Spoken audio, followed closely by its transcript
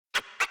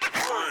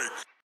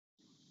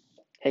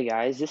Hey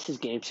guys, this is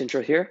Game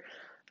Central here,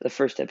 the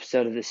first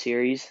episode of the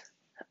series.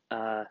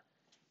 Uh,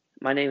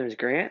 my name is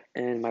Grant,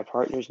 and my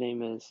partner's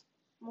name is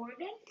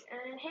Morgan.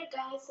 And hey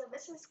guys, so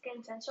this is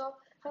Game Central.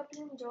 Hope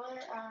you enjoy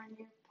our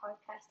new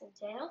podcasting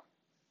channel.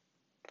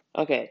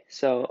 Okay,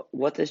 so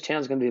what this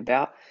channel is going to be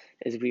about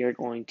is we are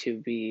going to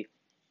be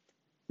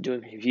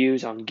doing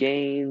reviews on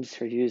games,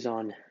 reviews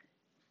on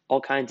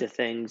all kinds of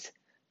things.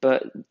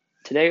 But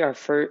today our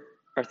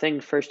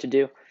thing first to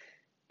do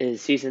is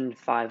Season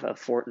 5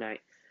 of Fortnite.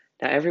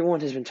 Now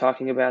everyone has been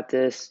talking about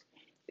this.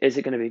 Is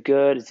it going to be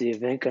good? Is the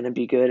event going to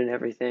be good and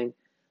everything?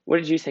 What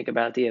did you think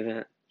about the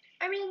event?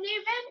 I mean, the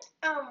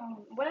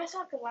event, when I saw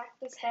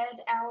Galactus' head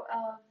out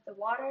of the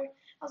water,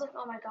 I was like,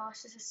 oh my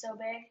gosh, this is so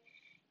big.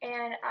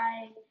 And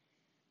I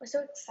was so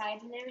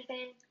excited and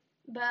everything.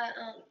 But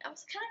I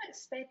was kind of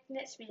expecting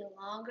it to be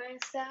longer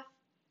and stuff.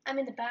 I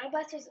mean, the Battle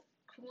Blast was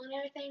cool and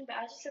everything, but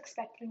I was just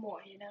expecting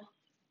more, you know?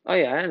 Oh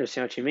yeah, I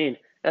understand what you mean.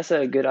 That's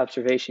a good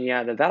observation.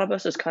 Yeah, the battle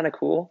bus is kind of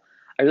cool.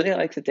 I really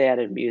like that they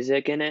added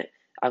music in it.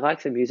 I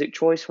like the music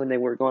choice when they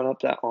were going up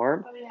that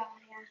arm. Oh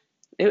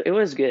yeah. It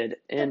was good,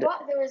 and There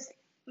was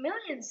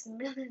millions and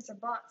millions of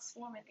bots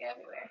swarming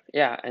everywhere.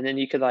 yeah, and then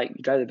you could like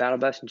drive the battle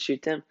bus and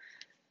shoot them,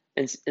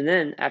 and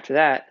then after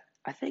that,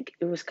 I think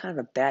it was kind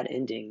of a bad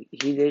ending.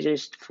 They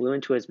just flew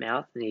into his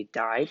mouth and he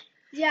died.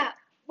 Yeah,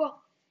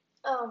 well,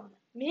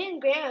 me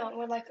and Graham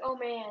were like, oh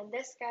man,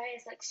 this guy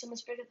is like so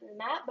much bigger than the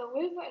map, but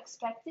we were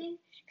expecting,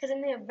 because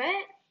in the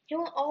event, he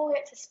went all the way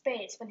up to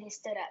space when he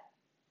stood up.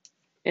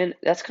 And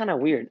that's kind of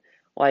weird.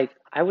 Like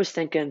I was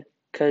thinking,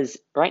 because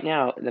right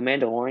now the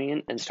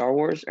Mandalorian and Star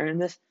Wars are in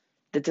this.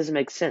 That doesn't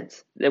make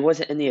sense. It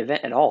wasn't in the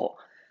event at all.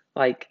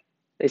 Like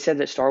they said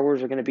that Star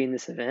Wars are going to be in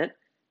this event.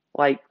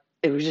 Like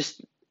it was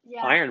just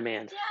Yeah. Iron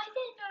Man. Yeah, I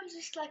think that was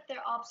just like their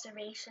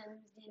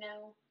observations, you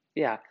know.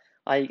 Yeah.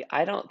 Like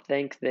I don't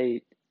think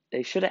they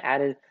should have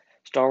added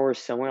Star Wars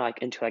somewhere like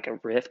into like a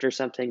rift or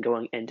something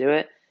going into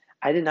it.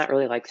 I did not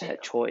really like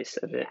that choice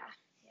of it.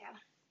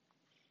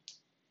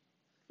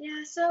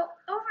 Yeah, so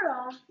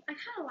overall,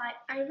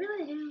 I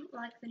really do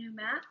like the new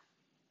map.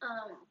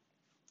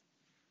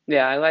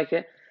 Yeah, I like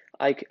it.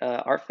 Like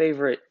our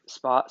favorite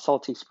spot,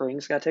 Salty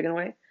Springs, got taken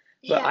away,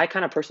 but Yeah. I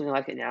kind of personally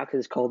like it now because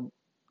it's called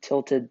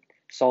Tilted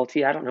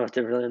Salty. I don't know what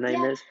the real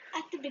name is.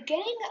 At the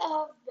beginning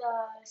of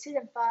the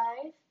season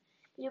 5,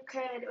 you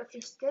could, if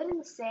you stood in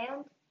the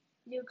sand,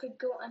 you could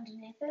go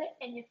underneath it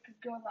and you could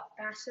go a lot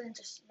faster than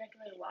just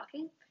regularly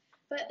walking.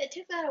 But they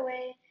took that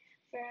away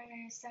for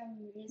some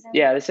reason.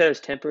 Yeah, they said it was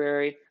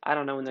temporary. I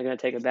don't know when they're gonna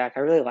take it back. I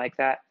really like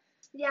that.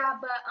 Yeah,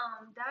 but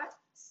that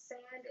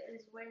sand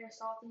is where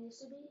Salty used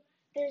to be.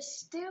 There's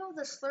still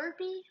the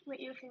Slurpee what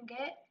you can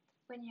get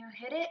when you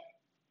hit it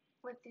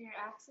with your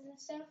axes and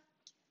stuff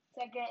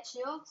to get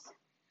shields.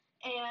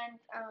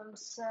 And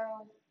so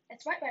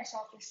it's right by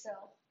Salty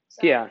still.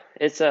 So Yeah,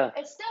 it's a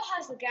it still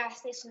has the gas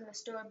station in the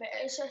store, but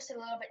it's just a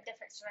little bit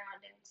different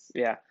surroundings.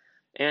 yeah,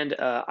 and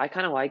I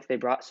kind of like they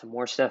brought some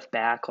more stuff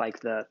back, like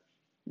the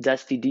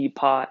Dusty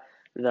Depot,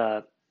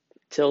 the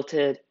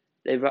Tilted.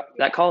 They brought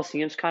that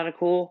Coliseum's kind of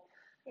cool.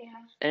 Yeah.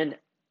 And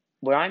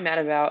what I'm mad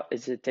about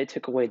is that they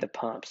took away the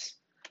pumps.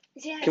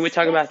 Yes. Can we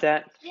talk about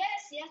that? Yes.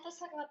 Let's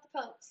talk about the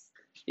pumps.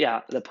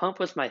 Yeah, the pump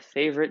was my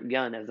favorite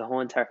gun of the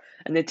whole entire,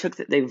 and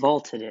they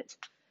vaulted it,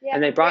 Yeah,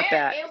 and they brought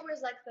back. It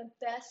was like the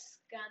best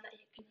gun that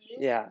you could use.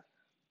 Yeah,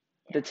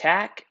 the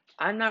TAC.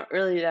 I'm not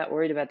really that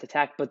worried about the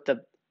TAC, but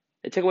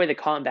they took away the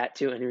combat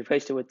too and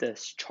replaced it with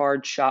this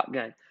charged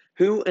shotgun.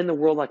 Who in the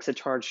world likes a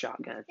charged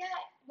shotgun? Yeah,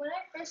 when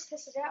I first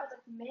tested it out, I was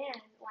like,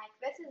 man, like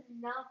this is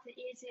not the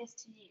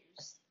easiest to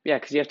use. Yeah,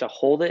 because you have to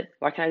hold it.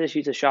 Why can't I just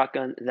use a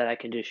shotgun that I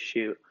can just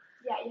shoot?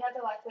 Yeah, you have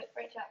to like wait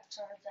for it to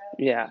charge out.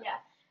 Yeah.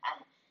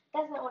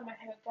 That's not one of my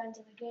favorite guns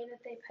in the game that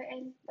they put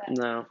in. But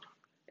No,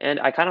 and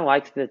I kind of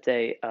liked that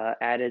they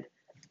added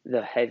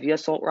the heavy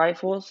assault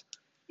rifles.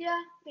 Yeah.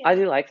 I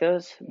do like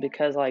those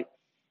because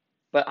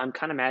but I'm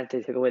kind of mad that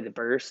they took away the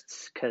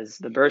bursts because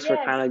the bursts were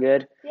kind of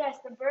good. Yes,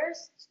 the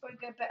bursts were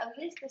good, but at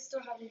least they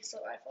still have the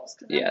assault rifles.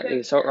 Yeah, the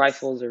assault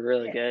rifles are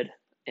really good.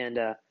 And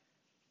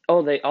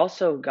they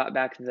also got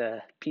back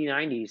the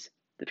P90s.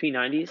 The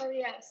P90s. Oh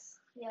yes,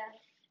 yeah.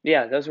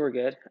 Yeah, those were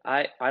good.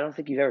 I don't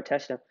think you've ever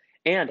tested them.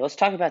 And let's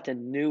talk about the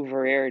new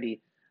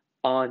rarity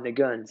on the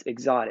guns,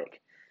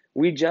 exotic.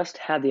 We just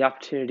had the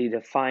opportunity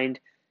to find,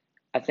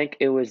 I think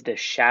it was the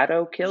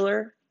Shadow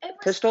Killer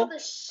pistol. The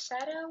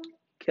Shadow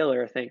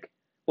Killer, I think.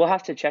 We'll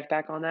have to check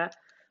back on that.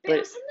 But it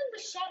was something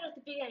with Shadow at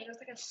the beginning. It was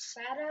like a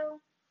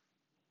Shadow.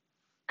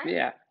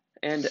 Yeah,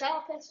 and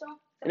Shadow pistol.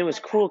 And it was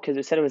cool because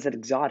it said it was an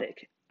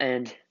exotic,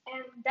 and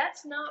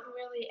that's not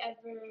really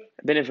ever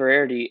been a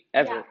rarity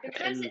ever. Yeah,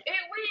 because it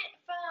went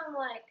from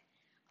like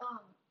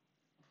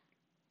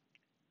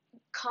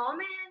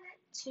common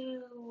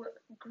to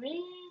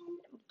green,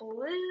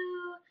 blue,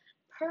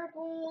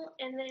 purple,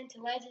 and then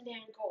to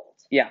legendary and gold.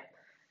 Yeah,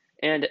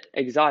 and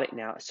exotic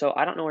now. So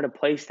I don't know where to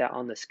place that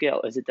on the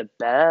scale. Is it the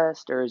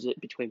best, or is it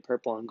between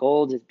purple and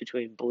gold? Is it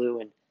between blue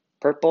and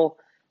purple?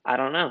 I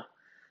don't know.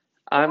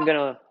 Yeah,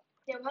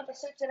 we'll have to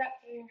search it up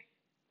here.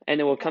 and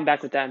then we'll come back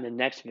Yes. with that in the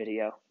next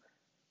video.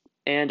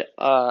 And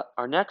my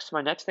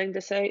next thing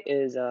to say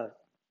is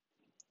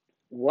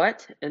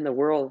what in the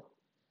world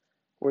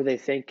were they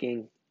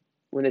thinking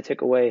when they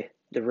took away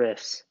the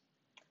wrists?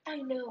 I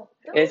know.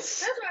 Those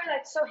It's are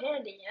like so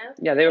handy, you know?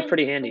 Yeah, they were When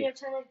pretty when handy. you're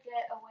trying to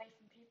get away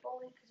from people,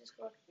 you can just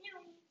go, you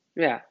know.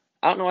 Yeah,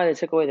 I don't know why they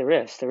took away the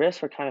wrists. The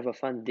wrists were kind of a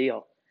fun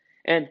deal.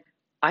 And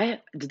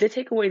I did they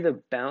take away the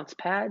bounce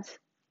pads?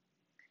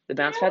 The You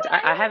bounce know pads? what?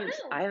 I don't I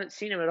know. haven't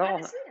seen them at I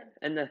haven't all seen them.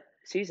 in the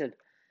season.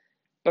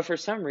 But for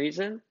some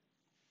reason,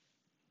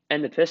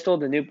 and the pistol,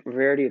 the new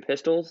rarity of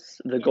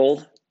pistols, the gold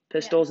Yes.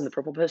 pistols and the Yes.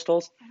 purple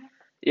pistols, Mhm.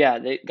 yeah,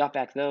 they got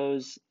back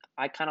those.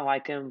 I kind of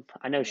like them.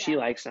 I know she Yeah.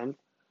 likes them.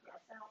 Yes.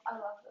 I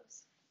love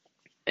those.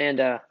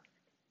 And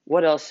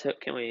what else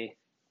can we?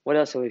 What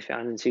else have we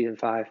found in season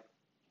 5?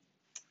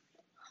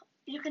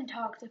 You can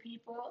talk to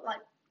people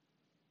like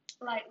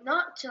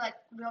not to like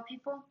real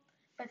people,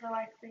 but to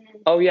like the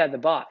Oh yeah, the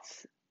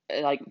bots.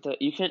 Like the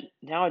you can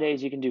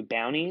nowadays you can do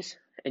bounties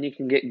and you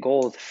can get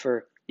gold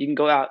for you can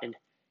go out and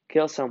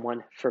kill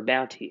someone for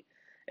bounty.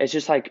 It's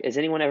just like has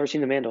anyone ever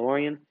seen the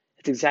Mandalorian?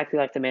 It's exactly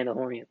like the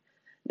Mandalorian.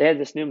 They have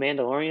this new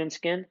Mandalorian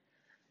skin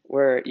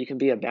where you can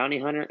be a bounty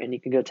hunter and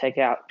you can go take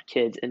out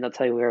kids and they'll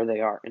tell you where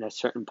they are in a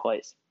certain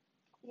place.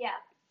 yeah.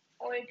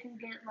 Or you can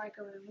get like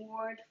a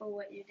reward for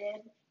what you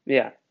did.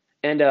 Yeah.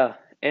 And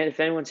if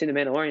anyone's seen the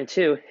Mandalorian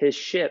too, his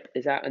ship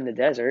is out in the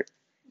desert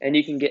and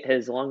you can Yes. get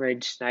his long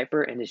range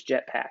sniper and his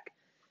jetpack.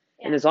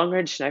 And Yeah. his long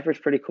range sniper is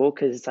pretty cool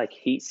because it's like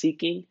heat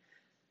seeking,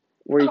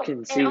 where you Oh, can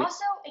and see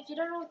also, if you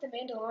don't know what The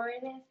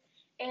Mandalorian is,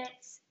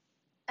 it's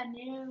a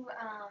new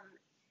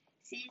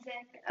season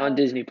on of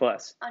Disney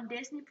Plus. on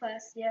Disney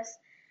Plus. Yes,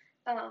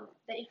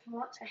 that you can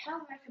watch. I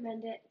highly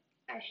recommend it.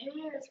 I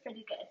hear it's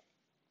pretty good.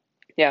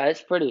 Yeah,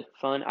 it's pretty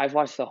fun. I've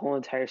watched the whole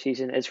entire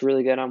season. It's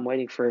really good. I'm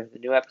waiting for the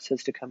new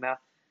episodes to come out.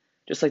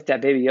 Just like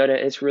that Baby Yoda,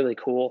 it's really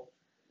cool.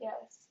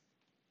 Yes.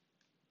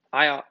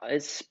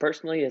 It's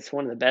personally, it's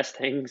one of the best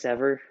things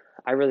ever.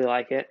 I really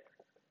like it.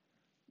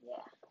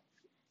 Yeah.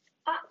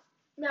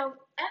 No,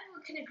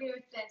 everyone can agree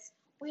with this.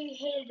 We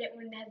hated it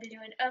when they had to do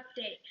an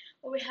update,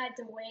 or we had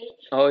to wait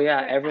Oh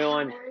yeah, for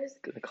everyone, hours.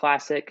 the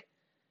classic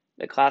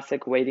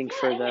waiting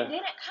for Yeah, and it the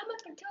didn't come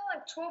up until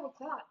like 12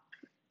 o'clock.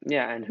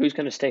 yeah, and who's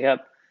gonna stay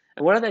up?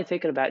 And what are they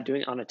thinking about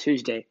doing on a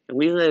Tuesday? And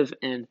we live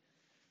in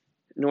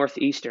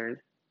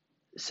northeastern,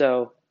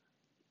 so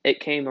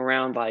it came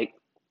around like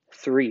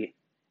 3.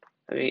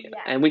 I mean,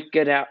 Yeah. and we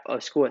get out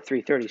of school at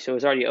 3:30, so it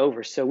was already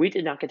over. So we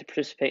did not get to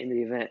participate in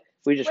the event.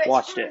 We just Which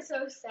watched it. was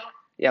so sad.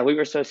 Yeah, we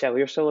were so sad. We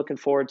were so looking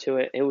forward to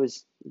it. It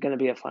was going to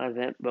be a fun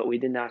event, but we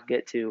did not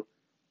get to.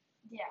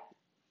 Yeah.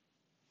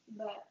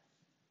 But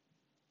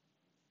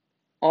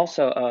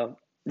Also,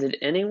 did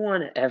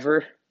anyone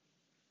ever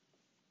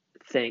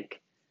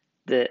think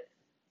that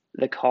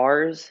the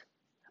cars?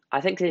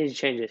 I think they need to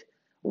change this.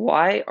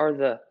 Why are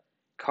the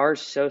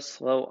cars so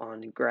slow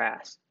on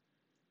grass?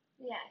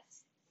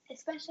 yes,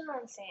 especially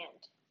on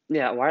sand.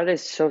 Yeah, why are they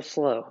so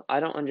slow? I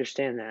don't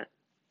understand that.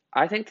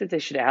 I think that they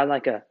should add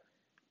like a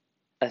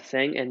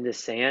thing in the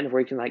sand where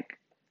you can like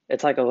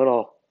it's like a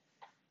little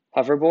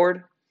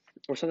hoverboard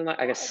or something like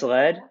That would be cool.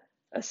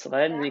 a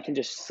sled, and That you can would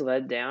be just cool.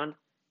 sled down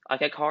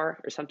like a car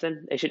or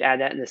something. They should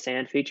add that in the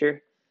sand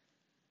feature.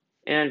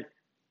 And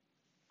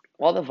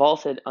all the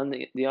vaulted on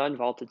the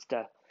unvaulted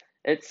stuff,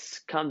 it's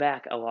come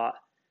back a lot.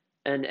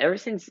 And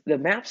everything's the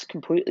map's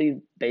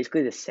completely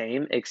basically the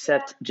same Yeah.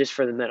 except just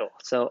for the middle.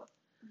 So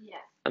Yeah.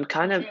 I'm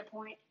kind I of see a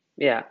point.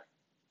 yeah,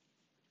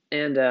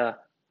 and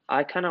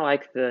I kind of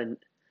like the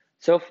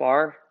so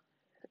far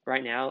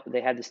right now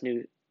they have this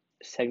new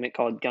segment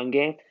called Gun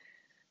Game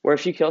where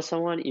if you kill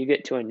someone, you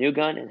get to a new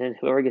gun, and then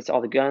whoever gets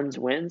all the guns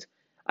wins.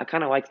 I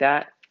kind of like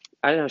that.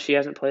 I don't know, she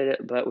hasn't played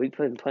it, but we've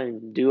been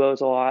playing duos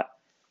a lot,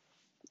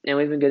 and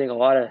we've been getting a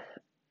lot of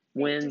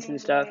wins Victory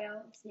and stuff.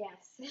 Royales.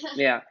 Yes.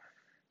 Yeah,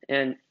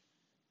 and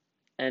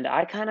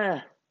I kind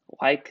of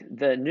like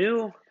the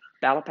new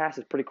battle pass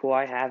is pretty cool.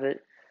 I have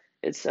it.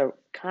 It's a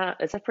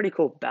pretty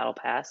cool battle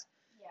pass.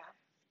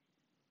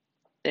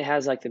 Yeah. It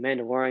has like the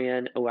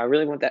Mandalorian. Oh, I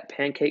really want that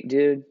pancake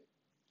dude.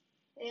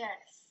 Yes.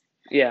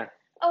 Yeah,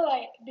 Oh,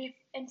 wait.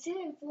 In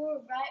season 4,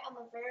 right on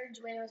the verge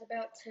when I was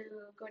about to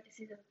go into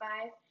season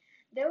 5,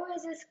 there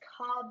was this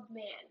Cobb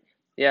man.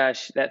 yeah.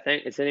 That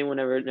thing. Does anyone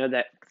ever know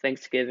that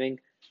Thanksgiving?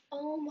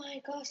 Oh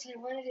my gosh, I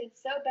wanted it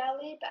so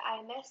badly, but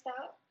I messed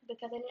out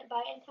because I didn't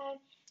buy it in time.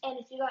 And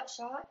if you got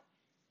shot,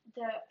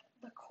 the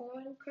the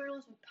corn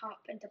kernels would pop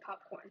into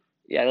popcorn.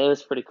 Yeah, that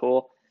was pretty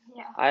cool.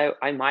 Yeah.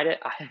 I might it.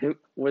 I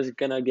was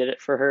gonna get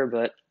it for her,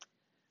 but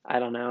I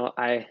don't know.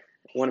 I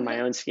wanted my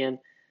own skin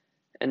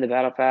in the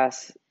battle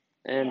pass,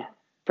 and Yeah.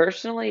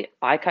 personally,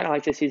 I kind of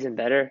like this season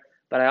better.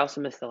 But I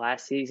also missed the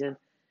last season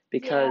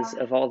because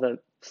Yeah. of all the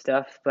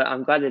stuff. But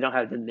I'm glad they don't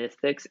have the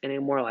mythics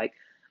anymore, like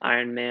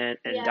Iron Man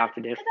and Yeah. Doctor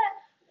Doom. Cause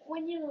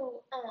when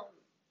you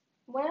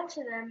went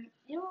to them,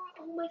 you were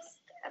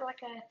almost at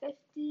like a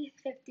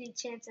 50-50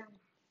 chance of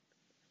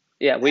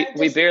Yeah, we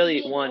just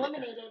barely being won.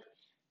 eliminated.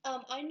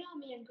 I know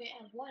me and Grant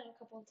have won a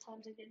couple of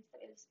times against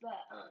those,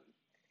 but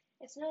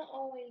it's not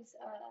always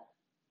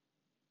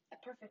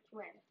perfect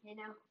win.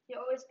 You're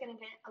always gonna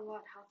get a lot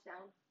of health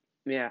down.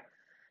 Yeah.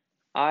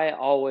 I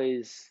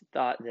always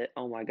thought that,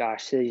 oh my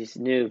gosh, these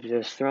noobs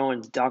just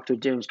throwing Doctor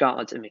Doom's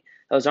gauntlets at me.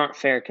 Those aren't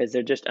fair because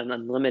they're just an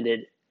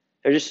unlimited.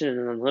 They're just an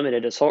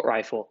unlimited assault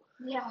rifle.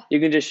 Yeah. You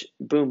can just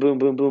boom, boom,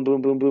 boom, boom,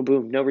 boom, boom, boom,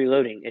 boom. No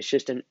reloading. It's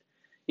just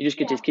you just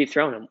get to keep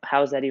throwing them.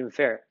 How is that even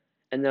fair?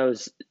 And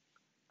those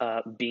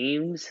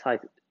beams,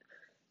 like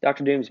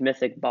Doctor Doom's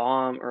mythic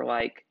bomb, or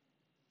like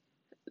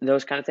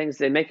those kind of things,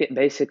 they make it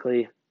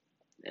basically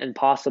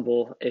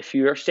impossible. If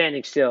you are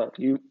standing still,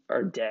 you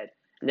are dead.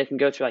 And they can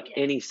go through like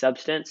any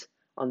substance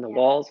on the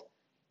walls.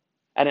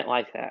 I didn't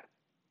like that.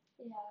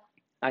 Yeah.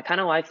 I kind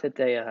of like that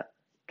they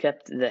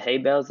kept the hay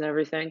bales and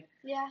everything.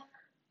 Yeah.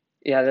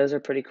 Yeah, those are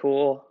pretty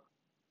cool.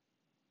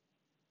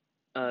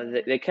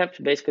 They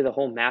kept basically the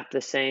whole map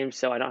the same,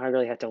 so I don't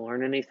really have to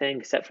learn anything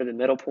except for the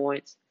middle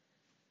points.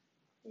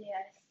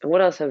 Yes. And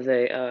what else have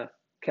they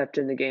kept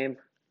in the game?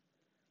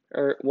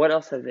 Or what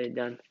else have they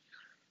done?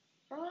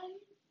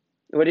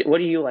 What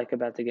do you like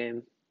about the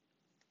game?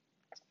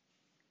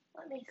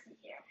 Let me see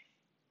here.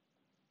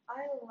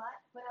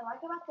 What I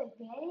like about the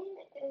game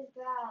is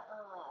that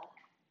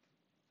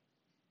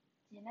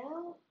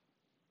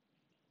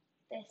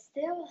they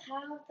still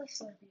have the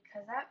Slurpee,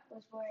 because that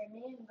was where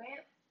me and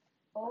Grant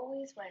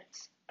always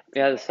went.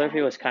 Yeah, the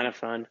Slurpee was kind of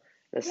fun.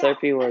 The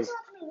Slurpee was. Every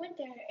time we went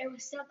there, it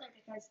was still there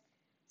because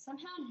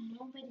somehow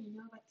nobody knew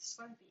about the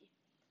Slurpee.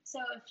 So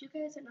if you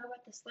guys don't know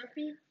about the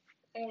Slurpee,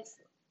 it's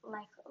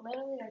like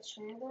literally a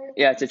trailer.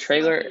 Yeah, it's a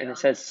trailer and it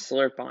says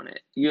Slurp on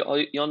it.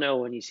 You'll know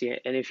when you see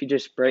it. And if you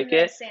just break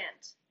it, sand.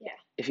 Yeah.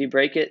 If you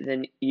break it,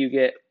 then you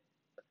get.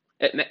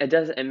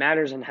 It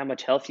matters on how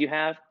much health you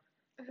have.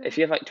 Mm-hmm. If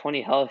you have like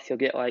 20 health, you'll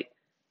get like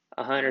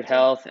 100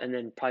 health and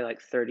then probably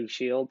like 30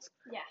 shields.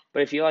 Yeah.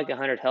 But if you like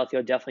 100 health,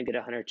 you'll definitely get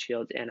 100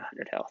 shields and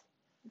 100 health.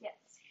 Yes.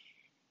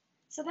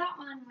 So that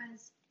one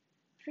was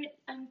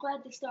I'm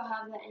glad they still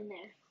have that in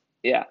there.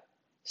 Yeah.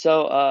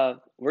 So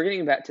we're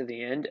getting back to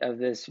the end of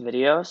this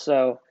video.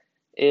 So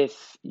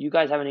if you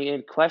guys have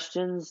any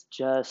questions,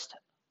 just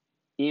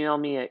email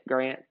me at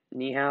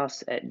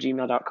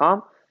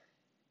grantniehaus@gmail.com.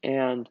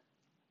 And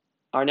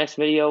our next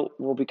video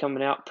will be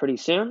coming out pretty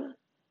soon.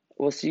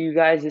 We'll see you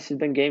guys. This has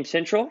been Game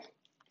Central.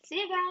 See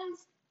you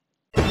guys.